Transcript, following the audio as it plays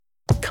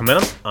Coming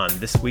up on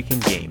This Week in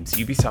Games,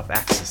 Ubisoft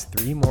axes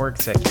 3 more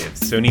executives,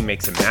 Sony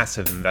makes a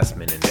massive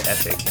investment into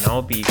Epic, and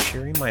I'll be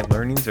sharing my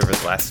learnings over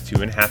the last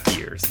 2.5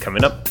 years.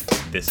 Coming up,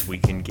 This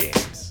Week in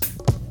Games.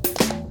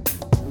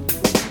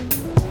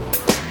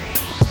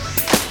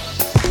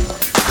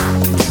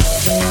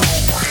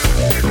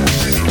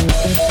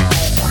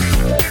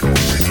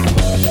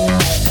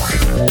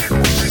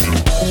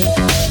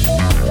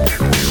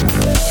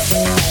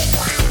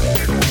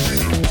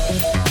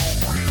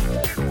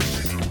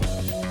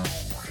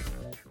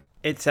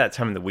 It's that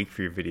time of the week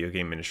for your video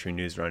game industry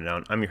news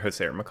rundown. I'm your host,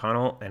 Eric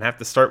McConnell, and I have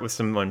to start with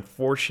some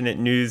unfortunate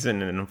news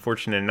and an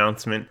unfortunate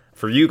announcement.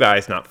 For you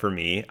guys, not for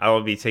me. I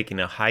will be taking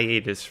a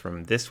hiatus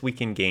from This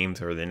Week in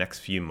Games over the next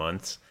few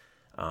months.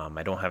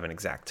 I don't have an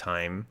exact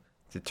time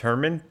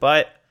determined,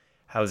 but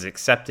I was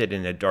accepted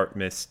into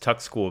Dartmouth's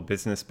Tuck School of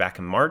Business back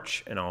in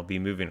March, and I'll be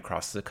moving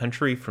across the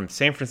country from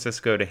San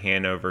Francisco to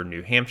Hanover,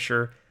 New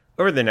Hampshire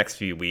over the next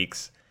few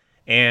weeks.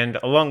 And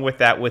along with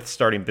that, with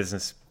starting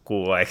business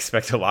school, I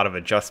expect a lot of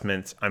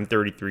adjustments. I'm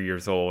 33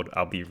 years old.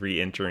 I'll be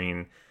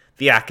re-entering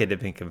the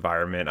academic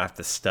environment. I have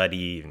to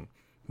study and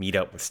meet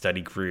up with study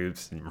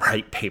groups and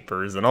write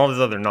papers and all this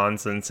other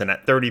nonsense. And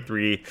at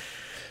 33,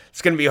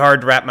 it's going to be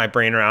hard to wrap my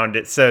brain around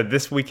it. So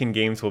This Week in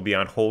Games will be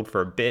on hold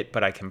for a bit,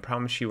 but I can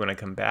promise you when I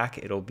come back,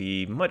 it'll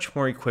be much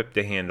more equipped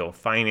to handle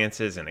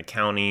finances and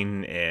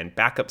accounting and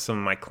back up some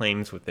of my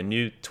claims with the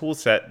new tool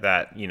set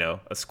that,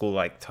 a school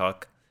like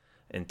Tuck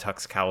and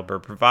Tuck's caliber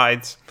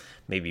provides.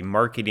 Maybe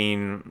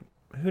marketing,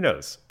 who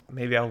knows?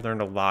 Maybe I'll learn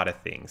a lot of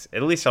things.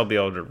 At least I'll be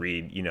able to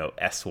read,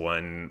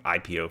 S1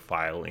 IPO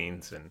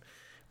filings and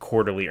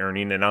quarterly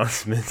earning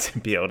announcements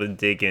and be able to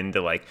dig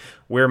into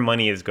where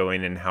money is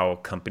going and how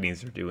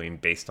companies are doing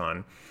based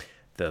on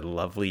the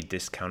lovely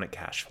discounted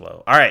cash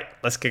flow. All right,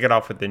 let's kick it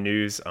off with the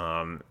news.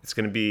 It's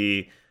going to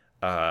be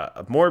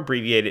a more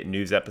abbreviated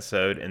news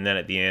episode, and then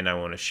at the end I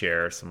want to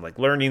share some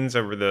learnings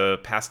over the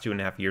past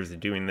 2.5 years of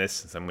doing this,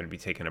 since I'm going to be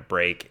taking a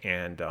break,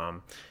 and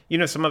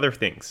some other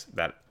things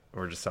that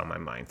were just on my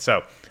mind.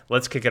 So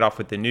let's kick it off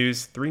with the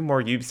news. 3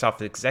 more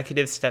Ubisoft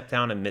executives stepped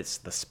down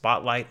amidst the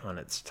spotlight on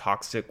its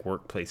toxic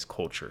workplace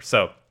culture.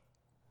 So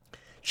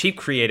Chief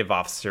Creative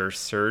Officer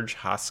Serge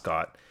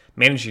Hascott,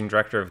 Managing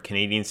Director of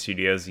Canadian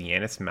Studios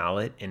Yanis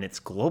Mallet, and its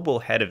Global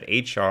Head of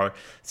HR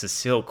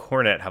Cecile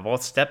Cornet have all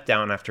stepped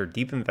down after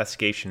deep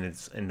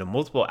investigations into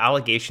multiple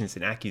allegations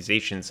and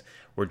accusations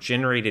were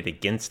generated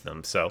against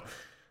them. So a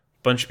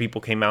bunch of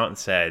people came out and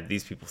said,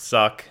 these people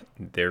suck,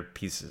 they're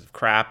pieces of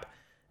crap,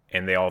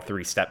 and they all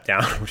 3 stepped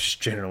down, which is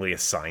generally a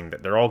sign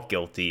that they're all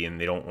guilty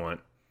and they don't want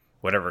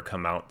whatever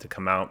come out to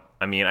come out.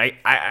 I mean,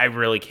 I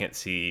really can't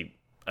see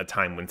a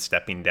time when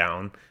stepping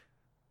down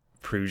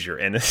proves your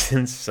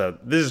innocence. So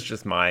this is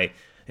just my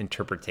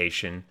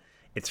interpretation.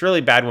 It's really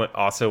bad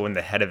when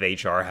the head of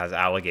HR has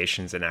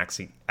allegations and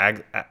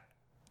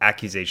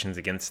accusations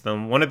against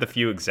them. One of the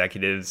few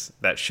executives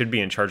that should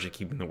be in charge of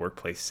keeping the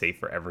workplace safe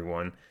for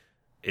everyone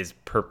is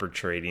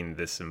perpetrating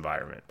this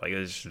environment.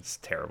 It's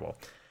just terrible.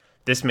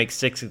 This makes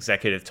 6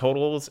 executive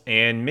totals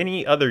and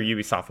many other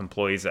Ubisoft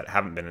employees that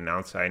haven't been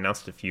announced. I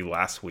announced a few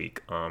last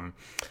week.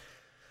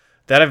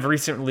 That have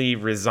recently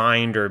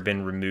resigned or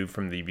been removed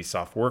from the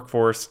Ubisoft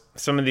workforce.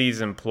 Some of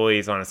these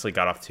employees honestly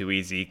got off too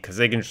easy because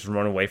they can just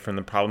run away from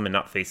the problem and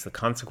not face the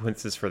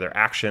consequences for their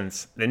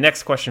actions. The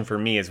next question for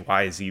me is,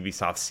 why is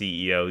Ubisoft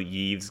CEO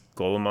Yves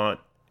Guillemot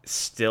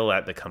still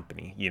at the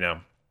company?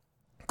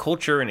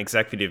 Culture and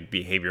executive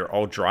behavior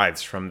all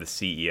drives from the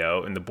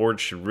CEO, and the board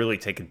should really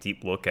take a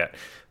deep look at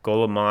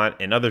Guillemot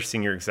and other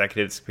senior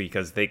executives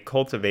because they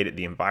cultivated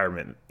the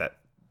environment that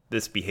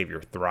this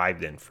behavior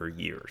thrived in for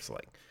years.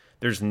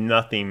 There's no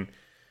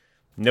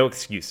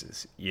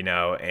excuses,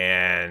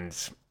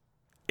 and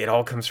it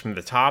all comes from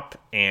the top.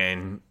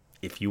 And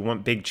if you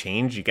want big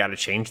change, you got to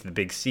change the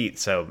big seat.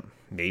 So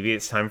maybe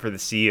it's time for the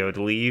CEO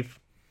to leave.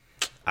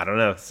 I don't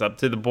know. It's up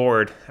to the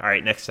board. All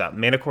right, next up,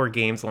 Manticore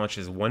Games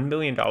launches $1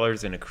 million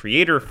in a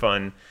creator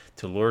fund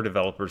to lure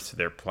developers to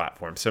their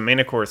platform. So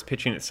Manticore is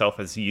pitching itself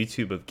as the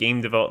YouTube of game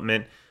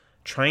development,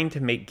 trying to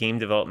make game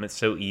development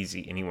so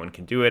easy anyone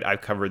can do it. I've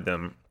covered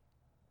them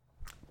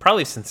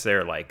probably since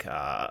their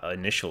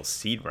initial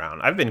seed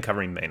round. I've been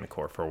covering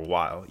Manticore for a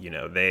while.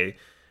 They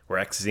were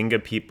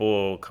ex-Zynga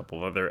people, a couple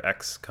of other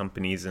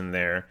ex-companies in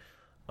there.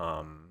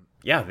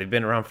 They've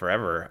been around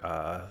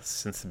forever,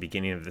 since the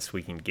beginning of This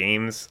Week in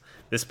Games.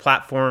 This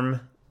platform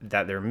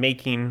that they're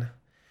making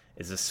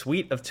is a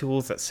suite of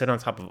tools that sit on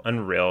top of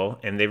Unreal,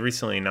 and they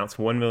recently announced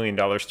 $1 million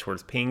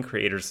towards paying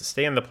creators to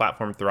stay on the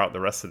platform throughout the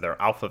rest of their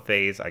alpha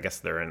phase. I guess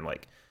they're in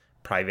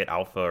private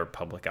alpha or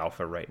public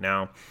alpha right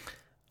now.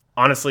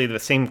 Honestly, the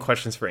same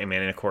questions for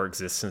Manticore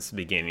exist since the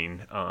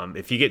beginning.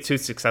 If you get too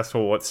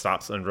successful, what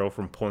stops Unreal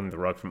from pulling the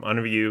rug from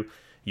under you?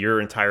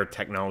 Your entire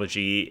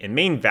technology and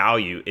main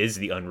value is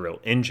the Unreal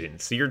Engine.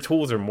 So your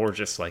tools are more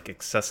just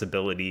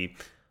accessibility,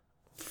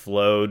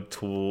 flowed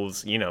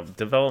tools,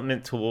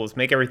 development tools,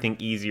 make everything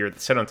easier,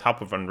 sit on top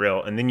of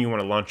Unreal. And then you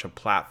want to launch a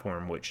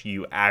platform which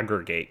you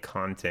aggregate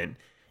content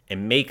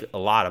and make a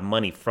lot of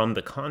money from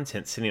the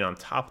content sitting on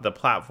top of the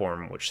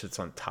platform, which sits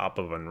on top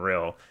of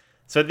Unreal.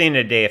 So at the end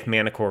of the day, if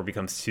Manticore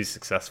becomes too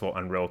successful,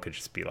 Unreal could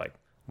just be like,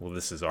 well,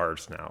 this is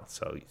ours now,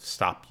 so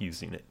stop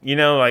using it.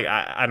 Like,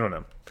 I don't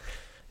know.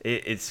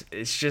 It's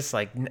just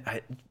like,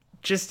 it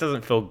just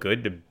doesn't feel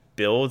good to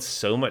build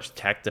so much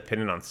tech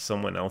dependent on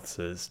someone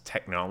else's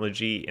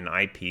technology and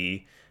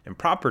IP and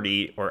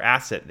property or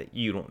asset that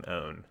you don't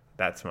own.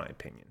 That's my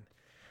opinion.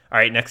 All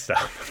right, next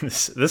up,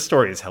 this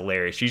story is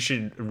hilarious. You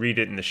should read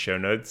it in the show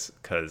notes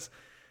because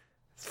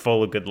it's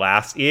full of good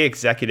laughs. EA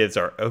executives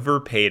are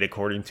overpaid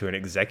according to an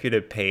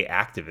executive pay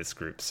activist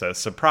group. So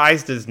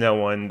surprised is no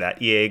one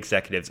that EA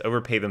executives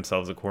overpay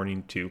themselves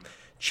according to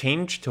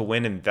Change to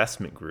Win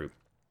investment group.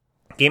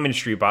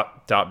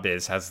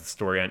 GameIndustry.biz has the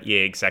story on EA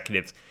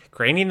executives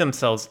granting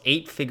themselves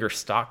 8-figure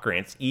stock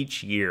grants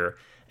each year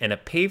and a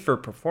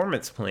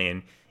pay-for-performance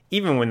plan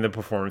even when the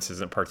performance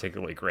isn't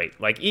particularly great.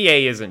 Like,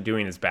 EA isn't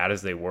doing as bad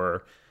as they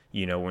were,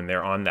 when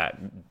they're on that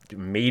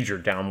major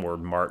downward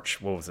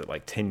march, what was it,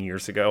 like 10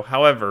 years ago?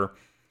 However,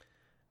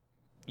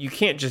 you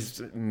can't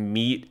just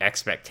meet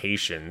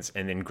expectations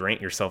and then grant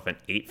yourself an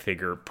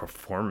 8-figure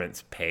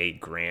performance pay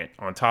grant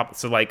on top.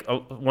 So, like,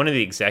 one of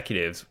the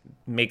executives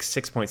makes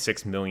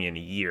 $6.6 million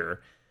a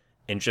year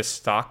in just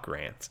stock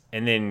grants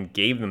and then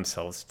gave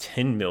themselves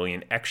 $10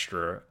 million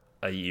extra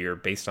a year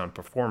based on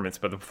performance,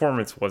 but the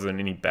performance wasn't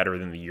any better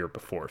than the year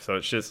before. So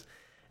it's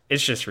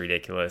just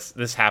ridiculous.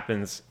 This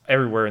happens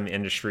everywhere in the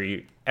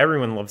industry.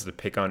 Everyone loves to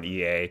pick on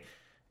EA.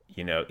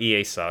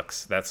 EA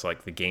sucks. That's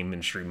like the game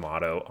industry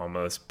motto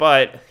almost.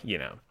 But,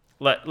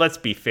 let's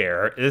be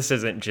fair. This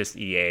isn't just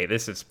EA.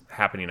 This is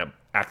happening at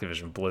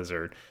Activision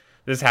Blizzard.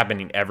 This is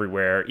happening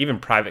everywhere, even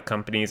private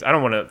companies. I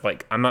don't want to,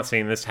 I'm not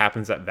saying this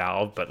happens at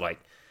Valve, but like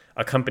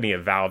a company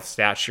of Valve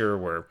stature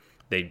where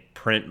they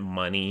print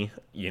money,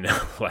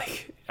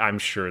 I'm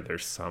sure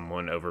there's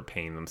someone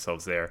overpaying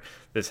themselves there.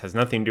 This has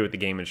nothing to do with the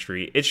game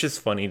industry. It's just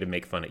funny to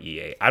make fun of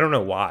EA. I don't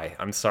know why.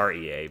 I'm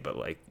sorry, EA, but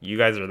you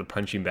guys are the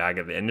punching bag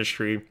of the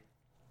industry.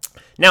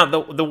 Now,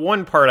 the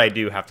one part I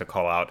do have to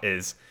call out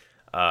is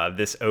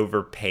this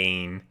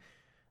overpaying,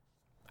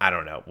 I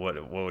don't know, what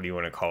do you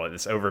want to call it?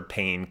 This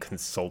overpaying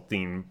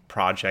consulting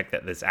project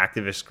that this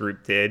activist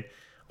group did.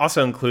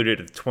 Also included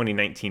the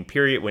 2019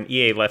 period when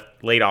EA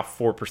laid off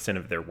 4%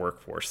 of their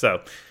workforce.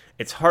 So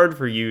it's hard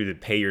for you to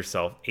pay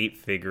yourself 8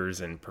 figures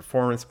in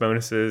performance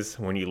bonuses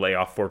when you lay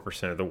off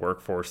 4% of the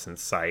workforce and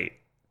cite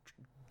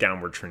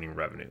downward trending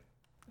revenue.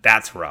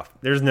 That's rough.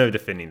 There's no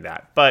defending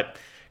that. But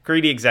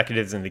greedy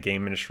executives in the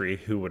game industry,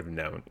 who would have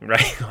known,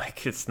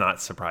 right? It's not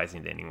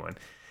surprising to anyone.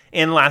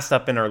 And last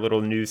up in our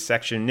little news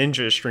section,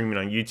 Ninja is streaming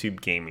on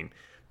YouTube Gaming,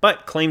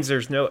 but claims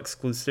there's no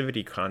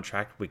exclusivity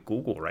contract with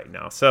Google right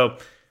now. So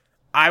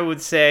I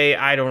would say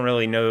I don't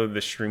really know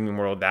the streaming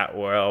world that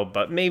well,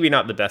 but maybe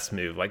not the best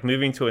move. Like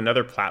moving to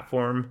another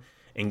platform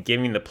and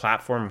giving the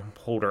platform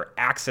holder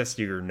access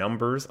to your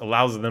numbers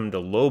allows them to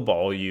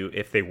lowball you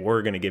if they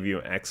were going to give you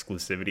an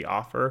exclusivity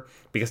offer,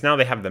 because now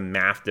they have the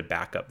math to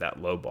back up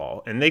that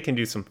lowball, and they can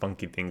do some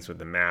funky things with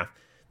the math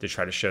to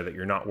try to show that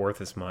you're not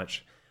worth as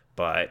much.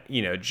 But,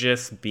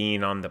 just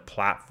being on the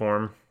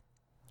platform,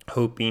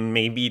 hoping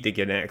maybe to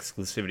get an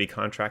exclusivity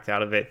contract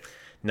out of it,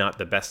 not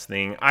the best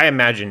thing. I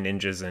imagine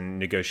Ninja's in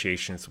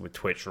negotiations with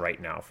Twitch right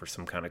now for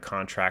some kind of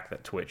contract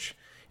that Twitch,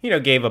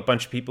 gave a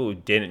bunch of people who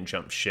didn't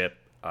jump ship,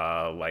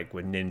 like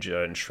with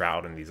Ninja and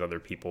Shroud and these other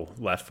people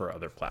left for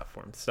other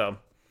platforms. So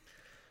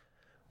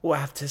we'll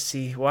have to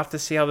see. We'll have to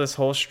see how this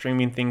whole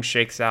streaming thing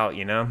shakes out,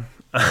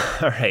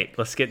 All right,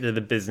 let's get to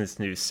the business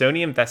news.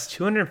 Sony invests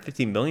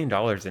 $250 million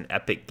in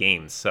Epic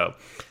Games. So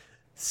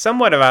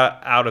somewhat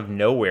out of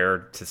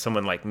nowhere to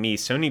someone like me,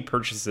 Sony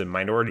purchases a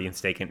minority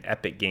stake in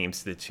Epic Games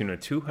to the tune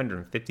of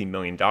 $250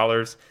 million.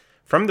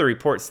 From the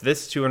reports,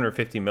 this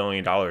 $250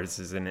 million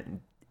is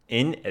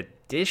in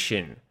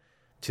addition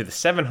to the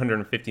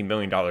 $750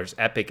 million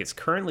Epic is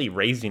currently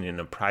raising in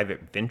a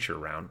private venture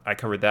round. I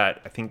covered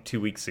that, I think, 2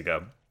 weeks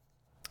ago.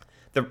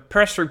 The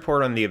press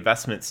report on the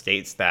investment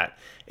states that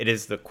it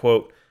is the,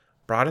 quote,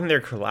 broaden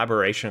their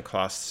collaboration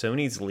across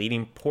Sony's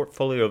leading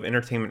portfolio of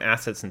entertainment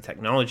assets and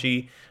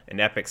technology, and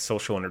Epic's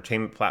social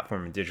entertainment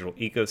platform and digital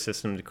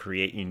ecosystem to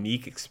create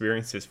unique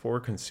experiences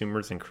for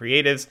consumers and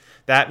creatives.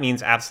 That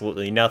means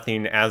absolutely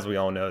nothing. As we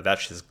all know,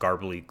 that's just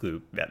garbly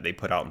goop that they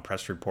put out in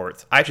press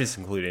reports. I just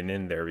included it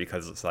in there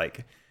because it's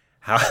like,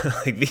 how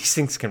these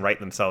things can write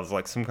themselves,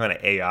 like some kind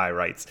of AI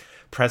writes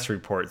press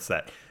reports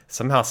that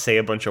somehow say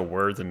a bunch of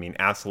words and mean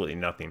absolutely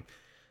nothing.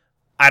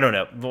 I don't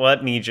know.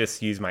 Let me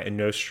just use my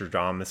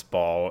Nostradamus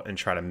ball and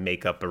try to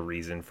make up a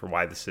reason for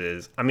why this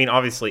is. I mean,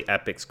 obviously,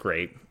 Epic's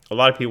great. A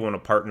lot of people want to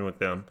partner with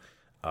them.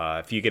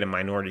 If you get a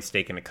minority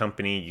stake in a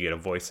company, you get a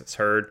voice that's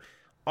heard.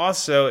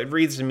 Also, it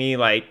reads to me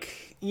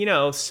like,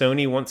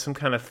 Sony wants some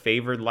kind of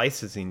favored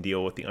licensing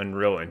deal with the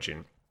Unreal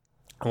Engine,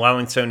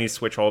 allowing Sony to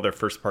switch all their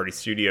first-party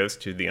studios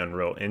to the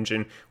Unreal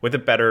Engine with a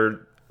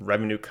better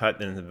revenue cut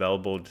than is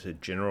available to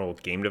general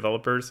game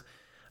developers.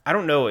 I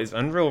don't know, is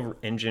Unreal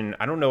Engine,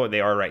 I don't know what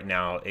they are right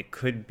now. It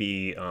could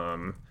be,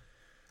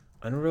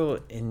 Unreal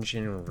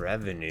Engine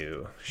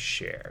revenue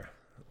share.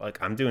 Like,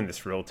 I'm doing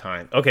this real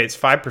time. Okay, it's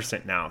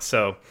 5% now.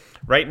 So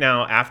right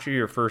now, after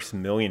your first $1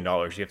 million,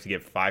 you have to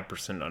get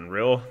 5%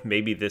 Unreal.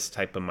 Maybe this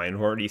type of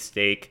minority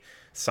stake,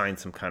 sign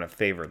some kind of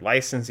favored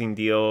licensing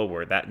deal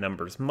where that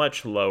number is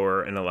much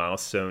lower and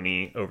allows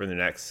Sony over the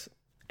next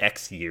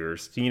X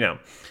years to,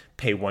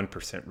 pay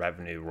 1%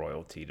 revenue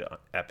royalty to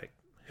Epic.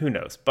 Who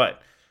knows?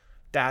 But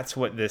that's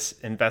what this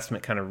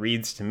investment kind of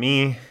reads to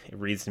me. It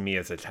reads to me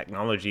as a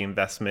technology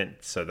investment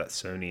so that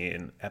Sony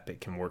and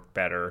Epic can work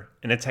better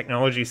in a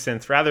technology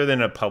sense rather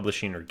than a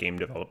publishing or game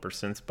developer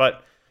sense.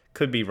 But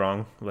could be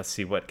wrong. Let's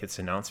see what gets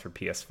announced for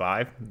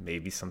PS5.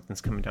 Maybe something's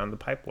coming down the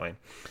pipeline.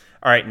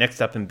 All right, next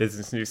up in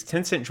business news,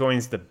 Tencent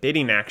joins the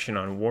bidding action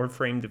on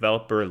Warframe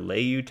developer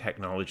Leyou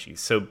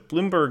Technologies. So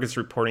Bloomberg is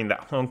reporting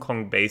that Hong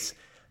Kong-based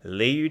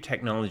Leyou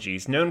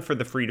Technologies, known for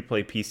the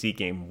free-to-play PC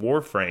game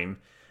Warframe,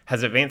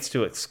 has advanced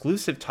to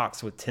exclusive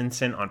talks with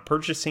Tencent on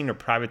purchasing or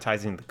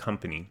privatizing the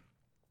company.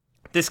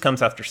 This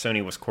comes after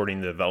Sony was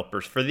courting the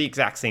developers for the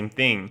exact same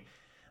thing.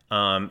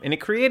 And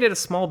it created a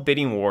small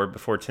bidding war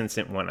before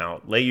Tencent went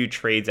out. Leyou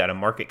trades at a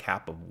market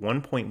cap of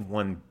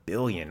 $1.1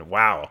 billion.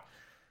 Wow.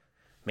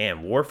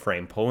 Man,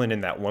 Warframe pulling in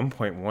that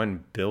 $1.1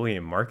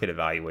 billion market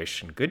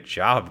evaluation. Good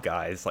job,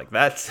 guys. Like,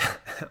 that's...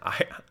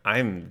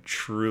 I'm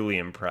truly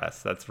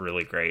impressed. That's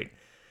really great.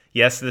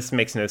 Yes, this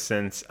makes no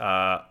sense.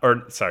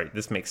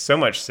 This makes so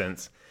much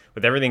sense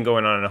with everything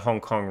going on in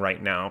Hong Kong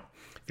right now.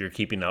 If you're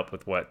keeping up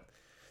with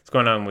what's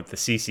going on with the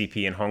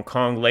CCP in Hong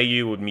Kong,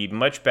 Leyou would be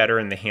much better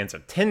in the hands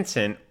of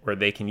Tencent, where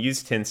they can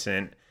use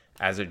Tencent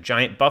as a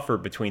giant buffer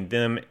between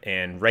them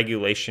and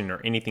regulation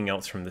or anything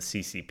else from the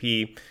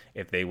CCP.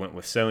 If they went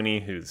with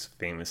Sony, who's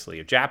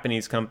famously a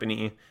Japanese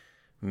company,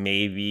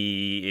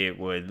 maybe it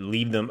would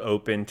leave them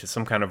open to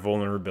some kind of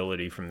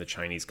vulnerability from the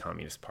Chinese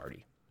Communist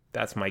Party.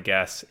 That's my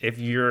guess. If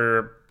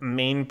your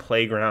main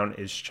playground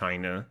is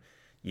China,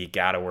 you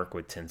got to work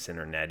with Tencent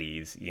or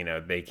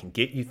NetEase. They can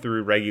get you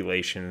through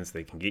regulations.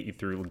 They can get you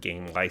through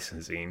game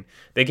licensing.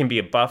 They can be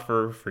a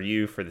buffer for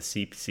you for the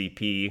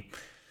CCP.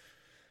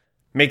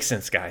 Makes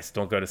sense, guys.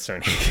 Don't go to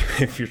Sony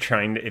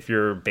if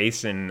you're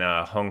based in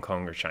Hong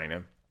Kong or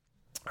China.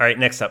 All right,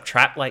 next up,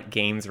 Trap-like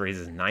Games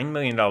raises $9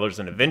 million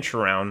in a venture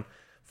round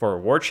for a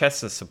war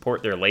chest to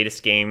support their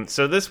latest game.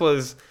 So this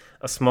was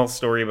a small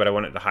story, but I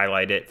wanted to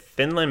highlight it.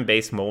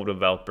 Finland-based mobile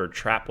developer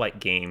Trap-like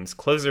Games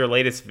closed their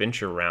latest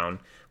venture round,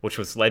 which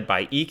was led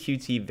by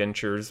EQT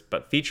Ventures,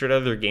 but featured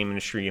other game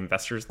industry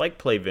investors like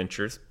Play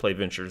Ventures. Play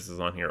Ventures is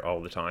on here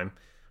all the time,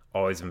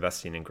 always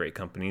investing in great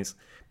companies,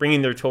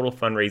 bringing their total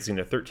fundraising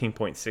to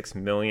 $13.6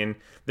 million.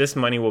 This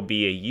money will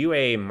be a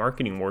UA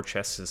marketing war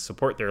chest to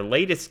support their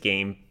latest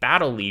game,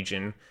 Battle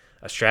Legion,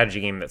 a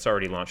strategy game that's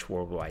already launched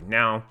worldwide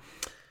now.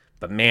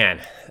 But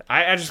man,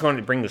 I just wanted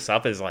to bring this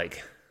up as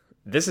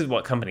this is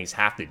what companies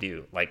have to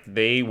do. Like,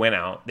 they went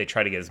out, they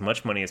tried to get as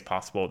much money as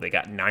possible. They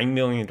got $9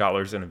 million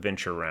in a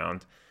venture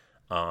round,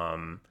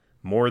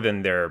 more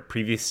than their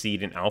previous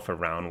seed and alpha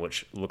round,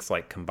 which looks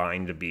like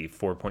combined to be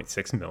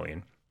 $4.6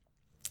 million.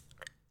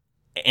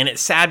 And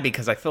it's sad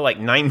because I feel like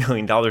 $9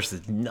 million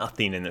is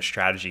nothing in the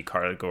strategy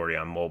category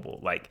on mobile.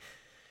 Like,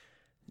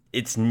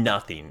 it's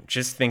nothing.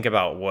 Just think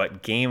about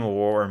what Game of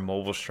War and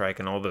Mobile Strike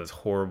and all those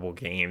horrible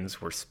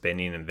games were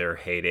spending in their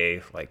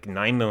heyday. Like,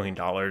 $9 million,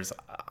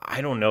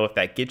 I don't know if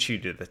that gets you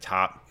to the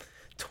top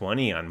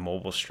 20 on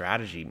mobile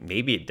strategy.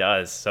 Maybe it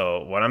does.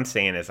 So what I'm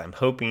saying is I'm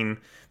hoping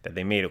that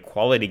they made a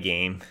quality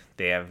game.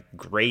 They have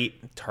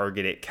great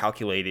targeted,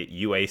 calculated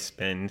UA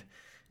spend.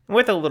 And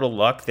with a little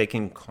luck, they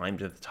can climb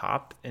to the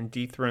top and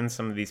dethrone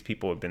some of these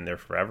people who have been there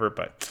forever.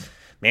 But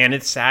man,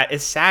 it's sad.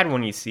 It's sad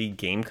when you see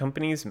game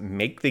companies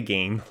make the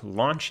game,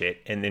 launch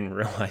it, and then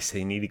realize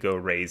they need to go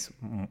raise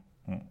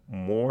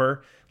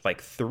more,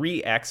 like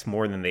 3x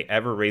more than they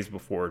ever raised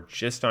before,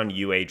 just on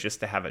UA,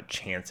 just to have a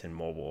chance in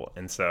mobile.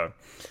 And so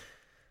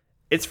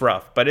it's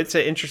rough, but it's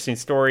an interesting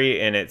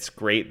story, and it's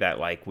great that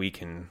we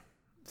can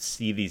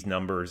see these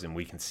numbers and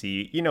we can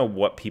see,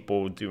 what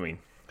people are doing.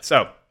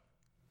 So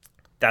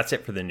that's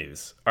it for the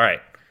news. All right.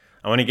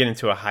 I want to get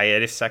into a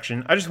hiatus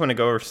section. I just want to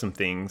go over some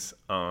things.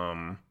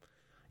 I've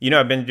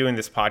been doing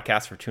this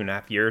podcast for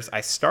 2.5 years.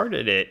 I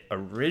started it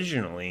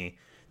originally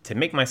to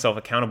make myself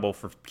accountable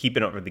for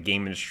keeping up with the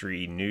game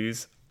industry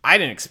news. I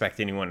didn't expect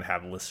anyone to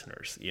have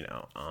listeners,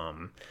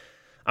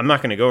 I'm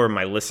not going to go over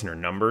my listener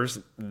numbers.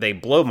 They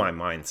blow my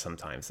mind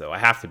sometimes, though. I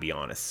have to be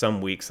honest.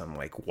 Some weeks I'm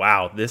like,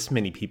 wow, this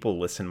many people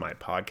listen to my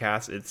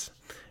podcast.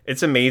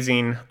 It's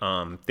amazing.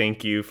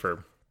 Thank you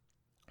for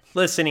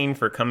listening,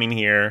 for coming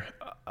here.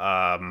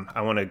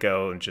 I want to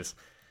go and just,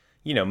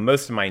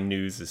 most of my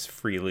news is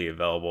freely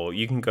available.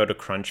 You can go to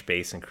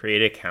Crunchbase and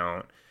create an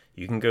account.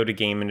 You can go to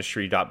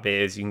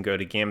GameIndustry.biz. You can go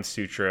to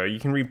Gamasutra. You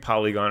can read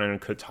Polygon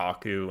and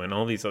Kotaku and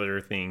all these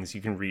other things.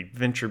 You can read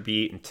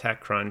VentureBeat and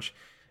TechCrunch.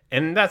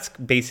 And that's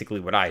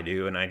basically what I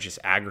do. And I just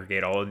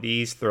aggregate all of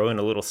these, throw in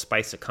a little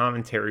spice of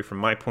commentary from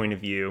my point of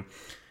view,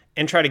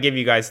 and try to give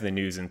you guys the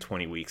news in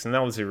 20 weeks. And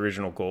that was the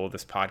original goal of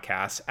this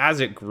podcast. As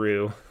it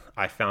grew,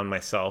 I found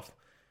myself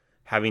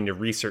having to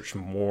research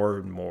more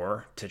and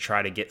more to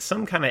try to get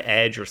some kind of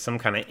edge or some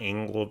kind of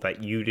angle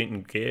that you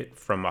didn't get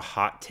from a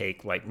hot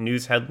take like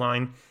news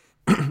headline.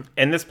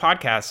 And this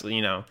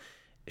podcast,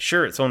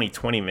 sure, it's only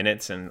 20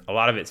 minutes and a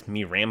lot of it's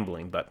me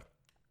rambling, but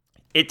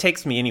it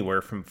takes me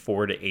anywhere from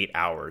 4 to 8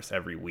 hours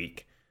every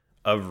week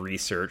of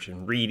research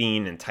and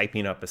reading and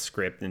typing up a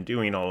script and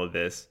doing all of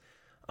this.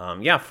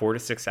 4 to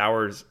 6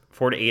 hours,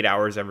 4 to 8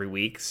 hours every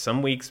week.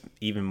 Some weeks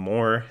even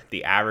more.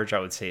 The average I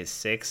would say is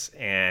 6.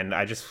 And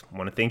I just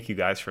want to thank you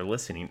guys for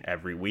listening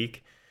every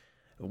week.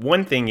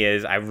 One thing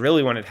is, I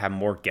really wanted to have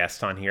more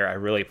guests on here. I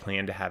really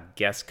plan to have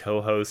guest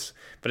co-hosts,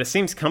 but it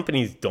seems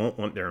companies don't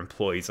want their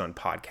employees on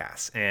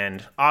podcasts.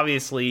 And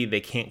obviously, they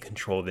can't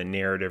control the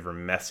narrative or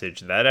message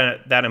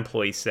that that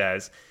employee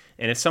says.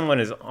 And if someone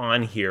is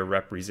on here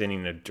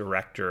representing a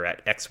director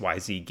at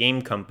XYZ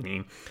game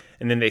company,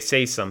 and then they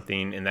say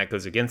something and that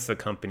goes against the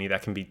company,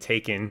 that can be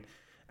taken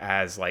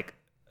as like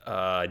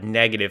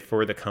negative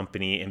for the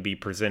company and be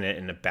presented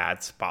in a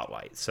bad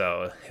spotlight.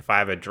 So if I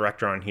have a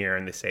director on here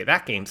and they say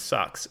that game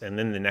sucks, and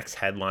then the next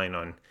headline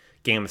on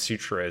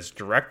Gamasutra is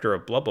director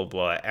of blah blah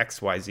blah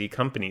XYZ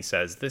company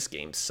says this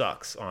game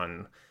sucks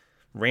on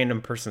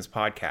random person's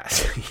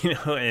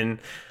podcast, and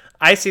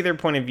I see their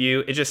point of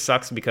view. It just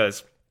sucks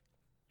because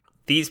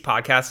these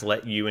podcasts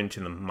let you into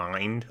the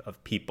mind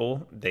of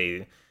people.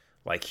 They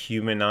like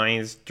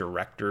humanize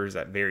directors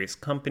at various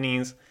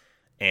companies.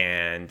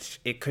 And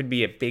it could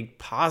be a big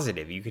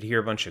positive. You could hear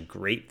a bunch of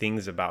great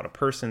things about a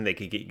person. They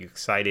could get you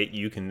excited.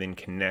 You can then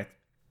connect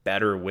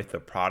better with the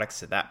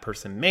products that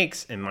person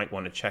makes and might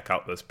want to check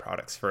out those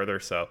products further.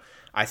 So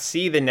I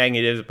see the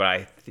negatives, but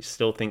I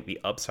still think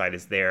the upside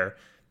is there.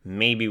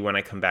 Maybe when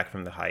I come back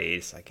from the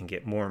hiatus, I can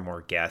get more and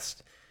more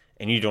guests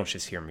and you don't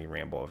just hear me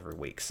ramble every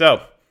week.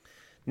 So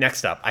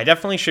next up, I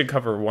definitely should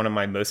cover one of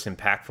my most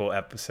impactful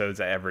episodes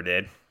I ever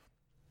did.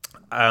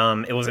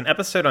 It was an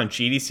episode on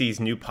GDC's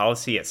new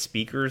policy at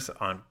speakers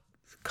on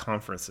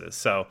conferences.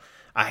 So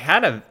I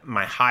had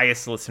my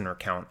highest listener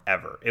count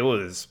ever. It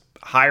was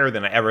higher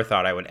than I ever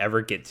thought I would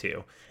ever get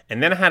to.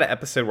 And then I had an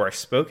episode where I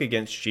spoke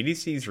against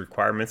GDC's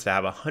requirements to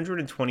have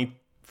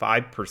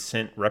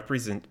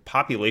 125%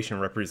 population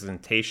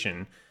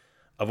representation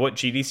of what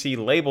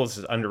GDC labels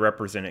as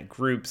underrepresented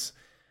groups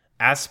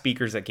as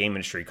speakers at game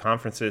industry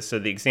conferences. So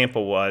the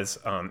example was,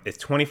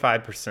 it's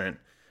 25%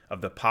 of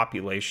the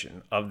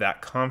population of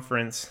that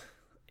conference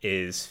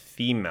is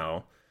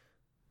female.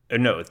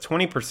 No, it's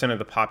 20% of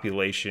the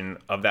population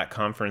of that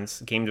conference,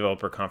 game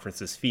developer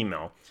conference, is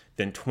female.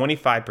 Then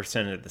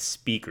 25% of the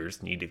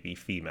speakers need to be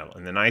female.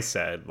 And then I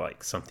said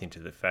like something to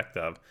the effect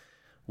of,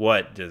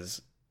 what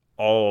does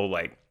all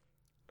like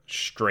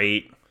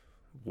straight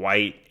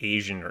white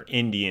Asian or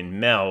Indian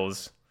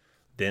males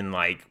then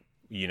like,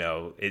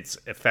 it's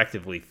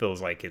effectively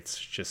feels like it's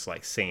just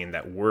like saying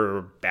that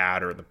we're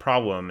bad or the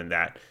problem and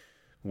that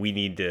we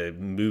need to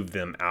move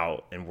them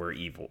out and we're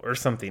evil or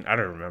something. I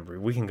don't remember.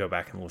 We can go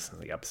back and listen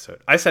to the episode.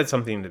 I said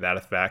something to that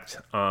effect.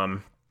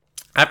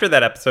 After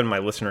that episode, my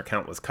listener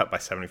count was cut by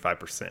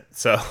 75%.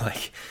 So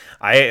like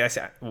I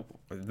said,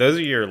 those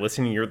of you who are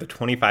listening, you're the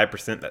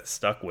 25% that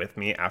stuck with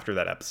me after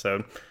that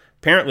episode.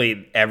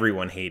 Apparently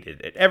everyone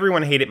hated it.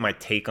 Everyone hated my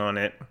take on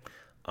it.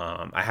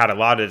 I had a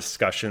lot of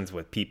discussions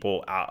with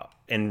people out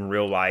in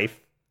real life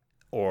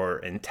or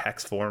in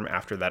text form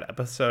after that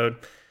episode.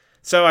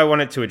 So I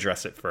wanted to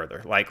address it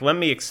further. Like, let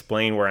me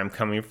explain where I'm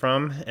coming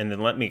from, and then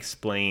let me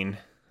explain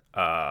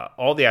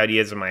all the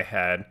ideas in my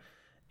head.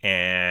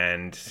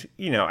 And,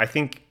 I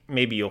think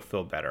maybe you'll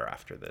feel better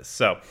after this.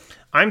 So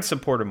I'm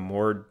supporting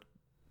more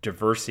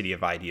diversity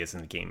of ideas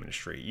in the game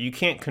industry. You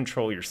can't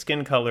control your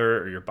skin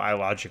color or your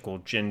biological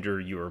gender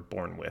you were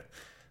born with.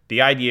 The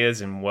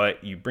ideas and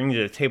what you bring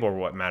to the table are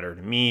what matter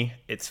to me.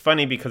 It's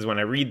funny because when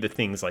I read the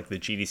things like the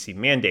GDC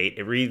mandate,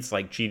 it reads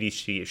like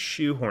GDC is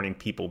shoehorning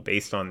people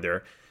based on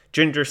their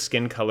gender,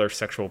 skin color,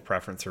 sexual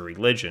preference, or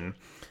religion.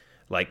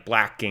 Like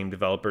black game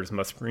developers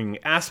must bring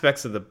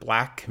aspects of the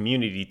black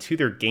community to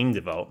their game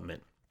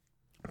development.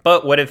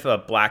 But what if a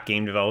black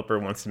game developer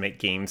wants to make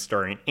games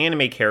starring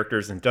anime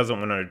characters and doesn't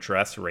want to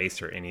address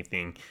race or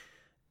anything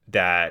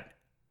that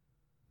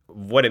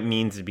what it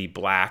means to be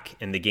black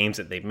in the games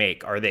that they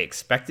make? Are they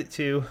expected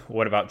to?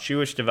 What about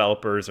Jewish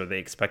developers? Are they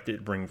expected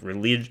to bring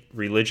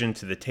religion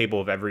to the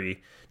table of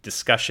every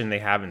discussion they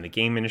have in the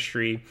game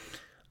industry?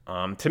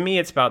 To me,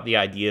 it's about the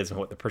ideas and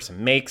what the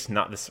person makes,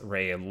 not this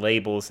array of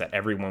labels that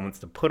everyone wants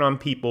to put on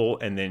people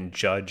and then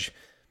judge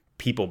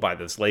people by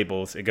those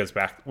labels. It goes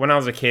back, when I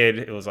was a kid,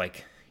 it was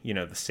like,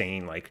 the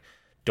saying like,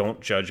 don't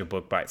judge a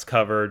book by its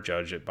cover,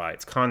 judge it by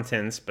its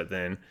contents. But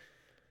then,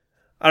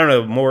 I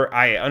don't know,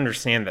 I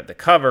understand that the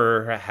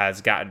cover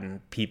has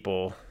gotten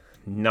people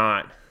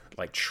not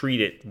like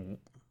treated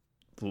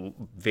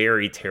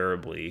very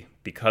terribly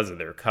because of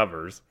their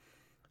covers,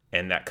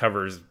 and that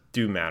covers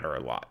do matter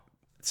a lot.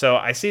 So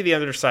I see the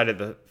other side of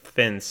the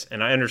fence,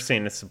 and I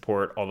understand and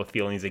support all the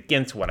feelings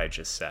against what I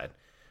just said.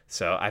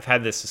 So I've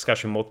had this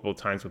discussion multiple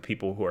times with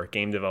people who are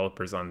game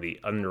developers on the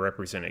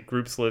underrepresented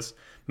groups list.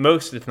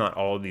 Most, if not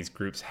all of these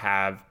groups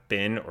have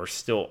been or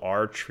still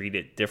are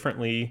treated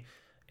differently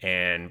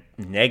and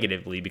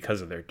negatively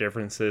because of their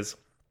differences.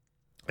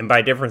 And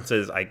by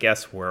differences, I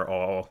guess we're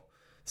all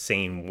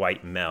saying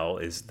white male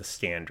is the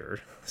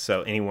standard.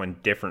 So anyone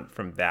different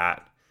from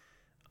that,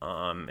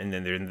 and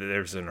then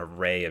there's an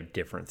array of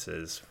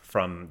differences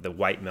from the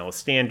white male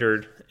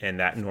standard, and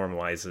that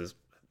normalizes,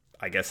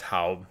 I guess,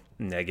 how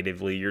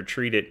negatively you're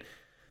treated.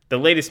 The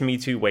latest Me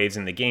Too waves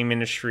in the game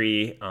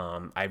industry,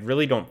 I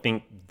really don't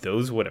think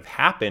those would have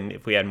happened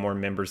if we had more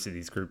members of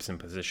these groups in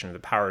positions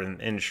of power in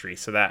the industry.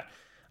 So that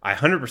I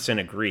 100%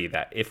 agree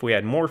that if we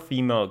had more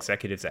female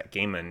executives at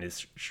game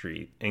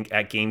industry and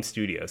at game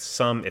studios,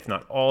 some, if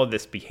not all of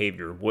this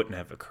behavior wouldn't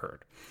have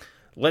occurred.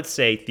 Let's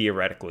say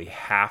theoretically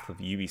half of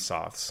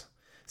Ubisoft's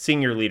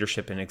senior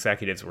leadership and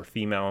executives were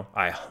female.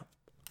 I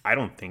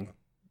don't think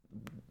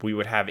we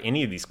would have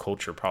any of these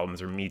culture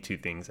problems or Me Too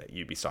things at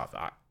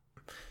Ubisoft.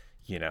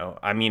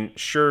 I mean,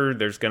 sure,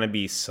 there's going to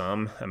be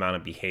some amount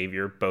of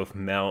behavior, both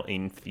male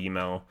and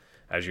female,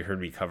 as you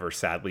heard me cover,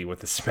 sadly, with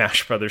the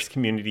Smash Brothers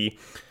community.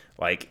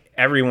 Like,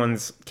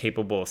 everyone's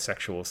capable of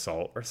sexual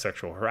assault or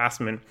sexual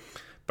harassment,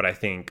 but I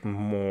think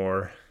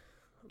more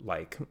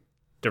like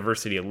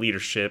diversity of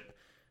leadership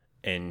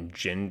and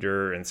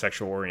gender and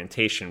sexual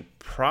orientation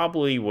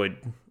probably would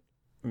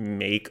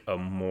make a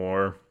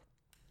more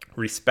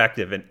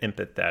respectful and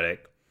empathetic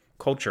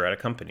culture at a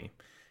company.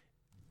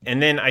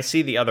 And then I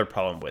see the other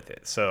problem with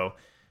it. So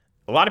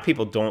a lot of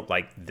people don't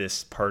like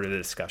this part of the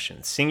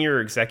discussion. Senior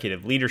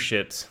executive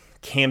leaderships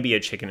can be a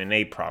chicken and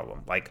egg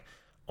problem. Like,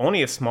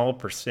 only a small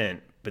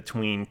percent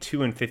between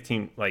 2 and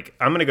 15. Like,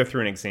 I'm going to go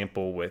through an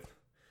example with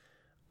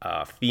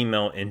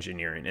female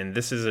engineering. And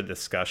this is a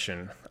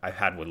discussion I've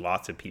had with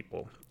lots of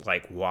people.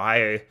 Like,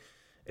 why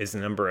is the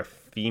number of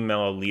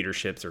female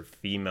leaderships or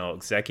female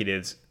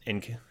executives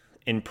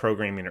in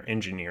programming or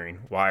engineering,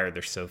 why are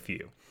there so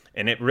few?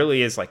 And it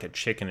really is like a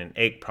chicken and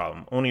egg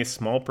problem. Only a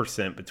small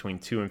percent, between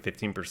 2 and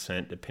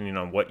 15%, depending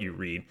on what you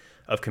read,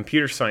 of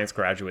computer science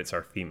graduates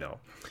are female.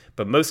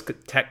 But most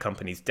tech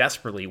companies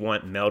desperately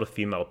want male to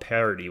female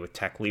parity with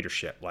tech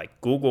leadership.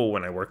 Like Google,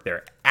 when I worked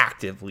there,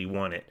 actively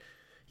wanted,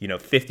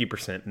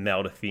 50%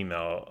 male to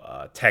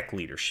female tech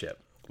leadership.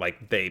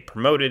 Like, they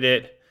promoted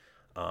it.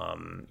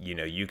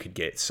 You could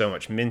get so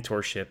much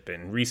mentorship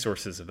and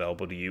resources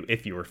available to you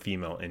if you were a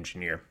female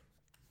engineer.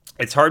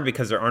 It's hard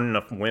because there aren't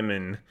enough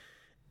women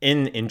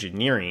in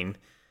engineering,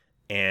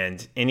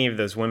 and any of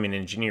those women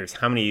engineers,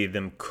 how many of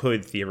them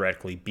could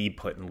theoretically be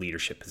put in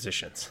leadership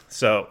positions?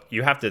 So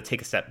you have to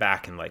take a step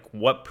back and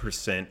what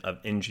percent of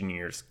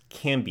engineers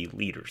can be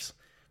leaders,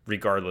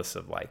 regardless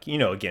of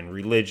again,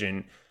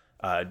 religion,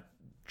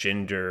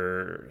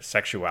 gender,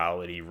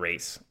 sexuality,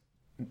 race.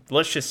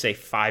 Let's just say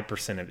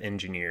 5% of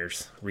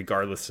engineers,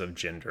 regardless of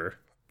gender,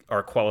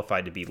 are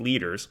qualified to be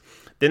leaders.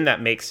 Then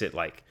that makes it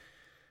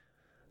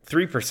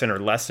 3% or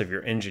less of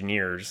your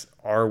engineers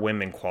are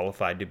women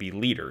qualified to be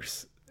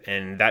leaders.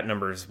 And that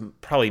number is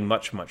probably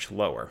much, much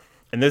lower.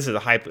 And this is a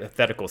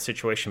hypothetical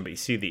situation, but you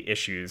see the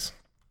issues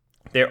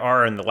there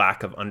are in the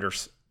lack of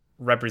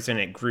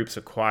underrepresented groups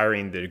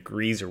acquiring the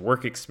degrees or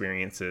work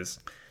experiences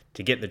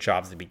to get the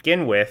jobs to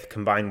begin with,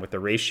 combined with the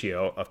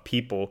ratio of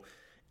people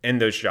in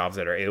those jobs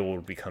that are able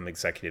to become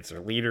executives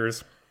or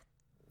leaders.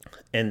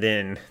 And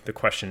then the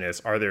question is,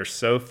 are there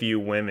so few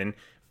women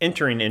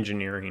entering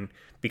engineering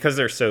because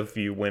there are so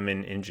few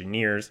women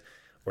engineers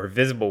or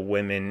visible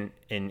women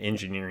in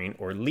engineering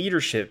or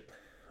leadership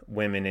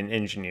women in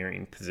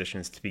engineering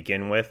positions to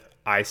begin with?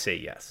 I say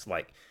yes.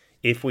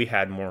 If we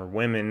had more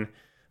women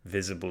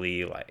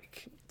visibly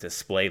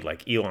displayed,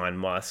 like Elon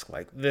Musk,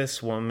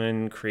 this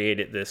woman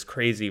created this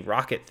crazy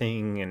rocket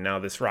thing and now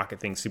this rocket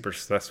thing's super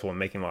successful and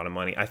making a lot of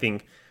money. I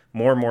think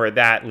more and more of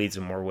that leads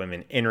to more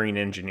women entering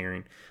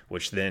engineering,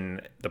 which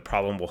then the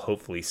problem will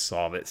hopefully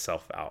solve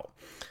itself out.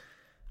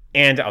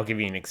 And I'll give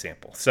you an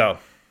example. So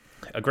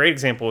a great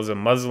example is a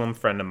Muslim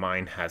friend of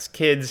mine has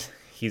kids.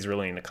 He's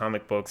really into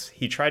comic books.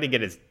 He tried to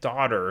get his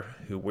daughter,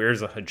 who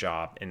wears a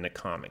hijab, into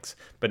comics,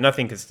 but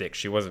nothing could stick.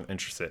 She wasn't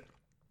interested.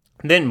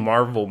 Then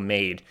Marvel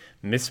made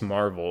Miss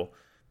Marvel,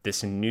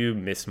 this new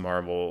Miss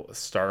Marvel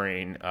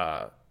starring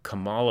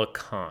Kamala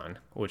Khan,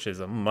 which is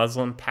a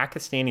Muslim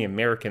Pakistani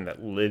American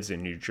that lives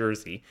in New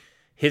Jersey.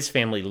 His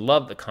family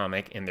loved the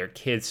comic, and their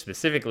kids,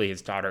 specifically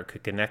his daughter,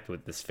 could connect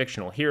with this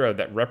fictional hero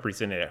that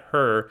represented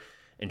her,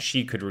 and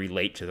she could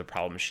relate to the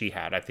problems she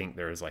had. I think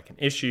there was an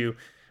issue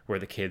where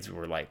the kids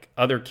were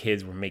other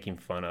kids were making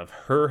fun of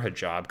her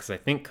hijab, because I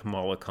think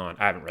Kamala Khan,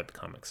 I haven't read the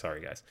comic,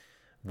 sorry guys,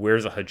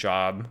 wears a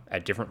hijab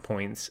at different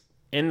points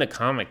in the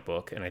comic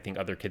book, and I think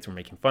other kids were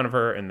making fun of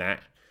her, and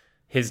that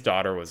his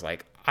daughter was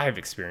I've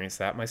experienced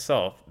that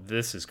myself.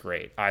 This is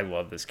great. I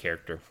love this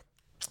character.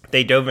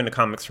 They dove into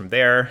comics from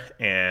there,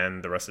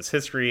 and the rest is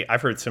history.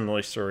 I've heard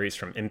similar stories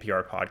from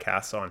NPR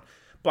podcasts on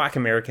Black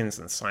Americans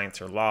in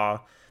science or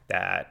law,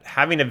 that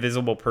having a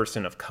visible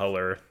person of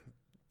color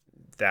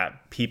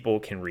that people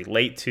can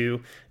relate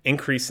to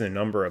increase the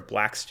number of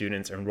Black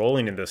students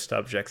enrolling in those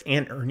subjects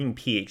and earning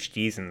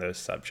PhDs in those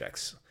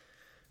subjects.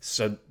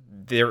 So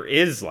there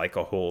is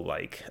a whole,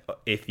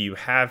 if you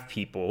have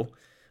people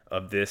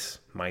of this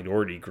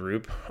minority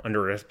group,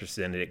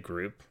 underrepresented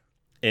group,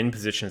 in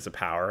positions of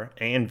power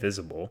and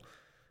visible,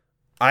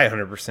 I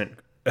 100%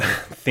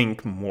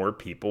 think more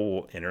people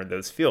will enter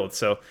those fields.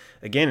 So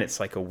again, it's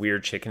like a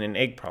weird chicken and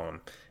egg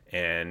problem.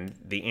 And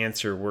the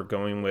answer we're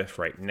going with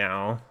right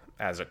now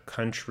as a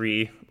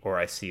country, or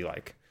I see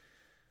like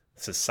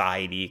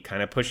society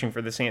kind of pushing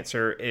for this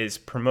answer, is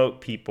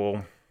promote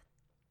people,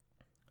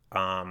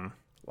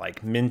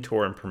 like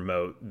mentor and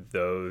promote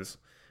those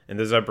and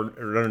those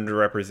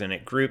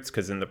underrepresented groups,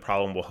 because then the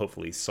problem will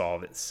hopefully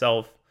solve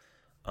itself.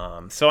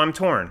 So I'm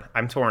torn,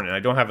 and I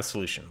don't have a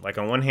solution. Like,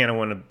 on one hand, I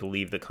want to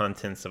believe the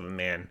contents of a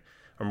man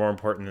are more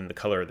important than the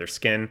color of their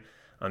skin.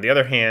 On the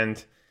other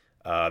hand,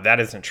 that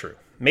isn't true.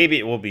 Maybe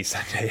it will be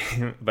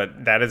someday,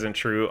 but that isn't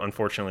true.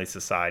 Unfortunately,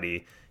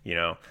 society,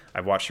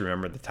 I've watched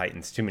Remember the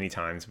Titans too many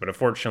times, but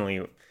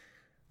unfortunately,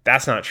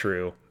 that's not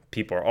true.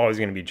 People are always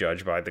going to be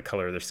judged by the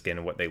color of their skin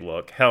and what they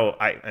look. Hell,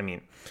 I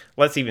mean,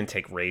 let's even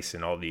take race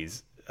and all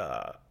these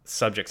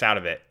subjects out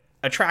of it.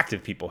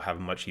 Attractive people have a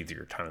much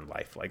easier time in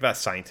life. Like, that's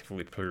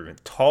scientifically proven.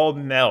 Tall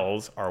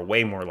males are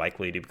way more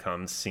likely to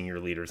become senior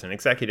leaders and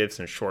executives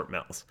than short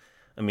males.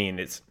 I mean,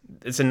 it's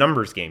a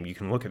numbers game. You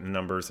can look at the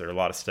numbers. There are a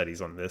lot of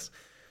studies on this.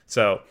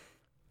 So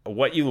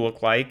what you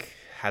look like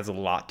has a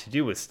lot to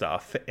do with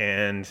stuff.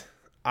 And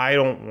I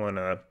don't want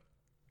to,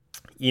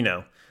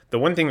 the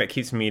one thing that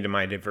keeps me to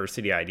my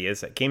diversity idea is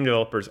that game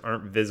developers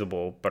aren't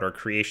visible, but our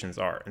creations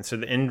are. And so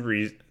the end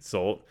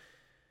result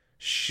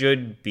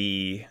should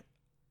be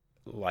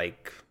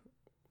like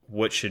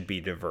what should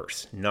be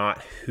diverse,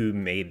 not who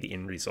made the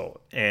end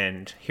result.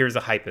 And here's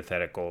a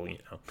hypothetical,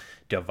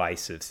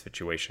 divisive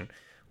situation.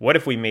 What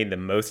if we made the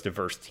most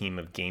diverse team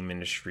of game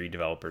industry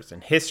developers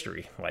in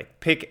history? Like,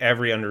 pick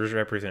every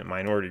underrepresented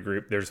minority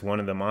group. There's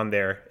one of them on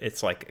there.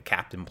 It's like a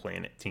Captain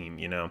Planet team,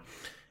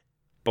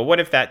 But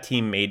what if that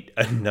team made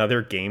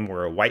another game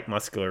where a white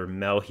muscular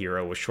male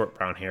hero with short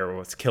brown hair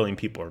was killing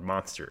people or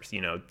monsters?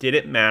 Did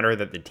it matter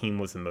that the team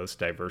was the most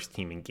diverse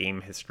team in game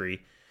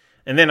history?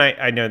 And then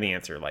I know the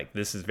answer. Like,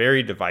 this is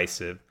very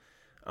divisive,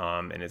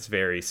 and it's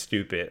very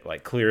stupid.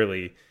 Like,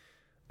 clearly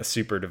a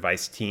super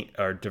diverse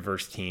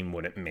team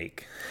wouldn't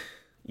make,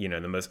 the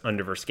most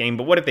undiverse game.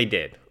 But what if they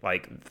did?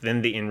 Like,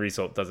 then the end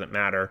result doesn't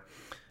matter.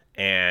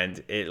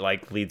 And it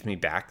leads me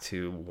back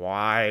to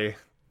why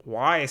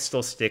I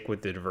still stick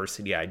with the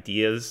diversity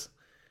ideas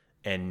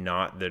and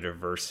not the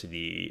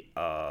diversity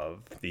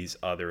of these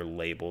other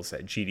labels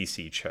that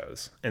GDC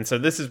chose. And so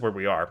this is where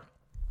we are,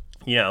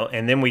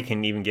 and then we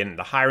can even get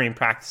into hiring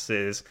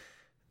practices.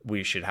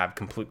 We should have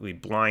completely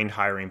blind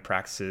hiring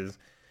practices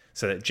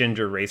so that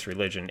gender, race,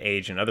 religion,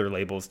 age, and other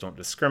labels don't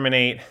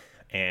discriminate.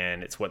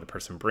 And it's what the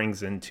person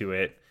brings into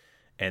it.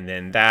 And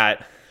then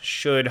that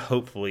should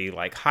hopefully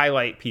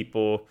highlight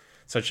people,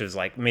 such as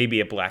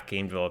maybe a black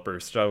game developer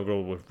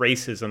struggle with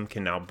racism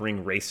can now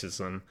bring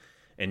racism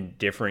and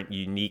different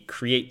unique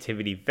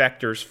creativity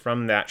vectors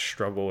from that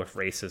struggle with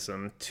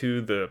racism to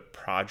the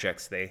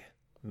projects they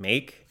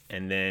make.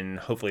 And then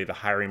hopefully the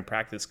hiring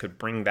practice could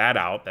bring that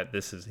out, that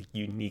this is a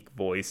unique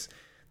voice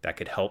that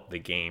could help the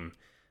game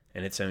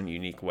in its own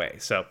unique way.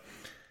 So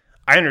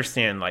I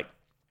understand,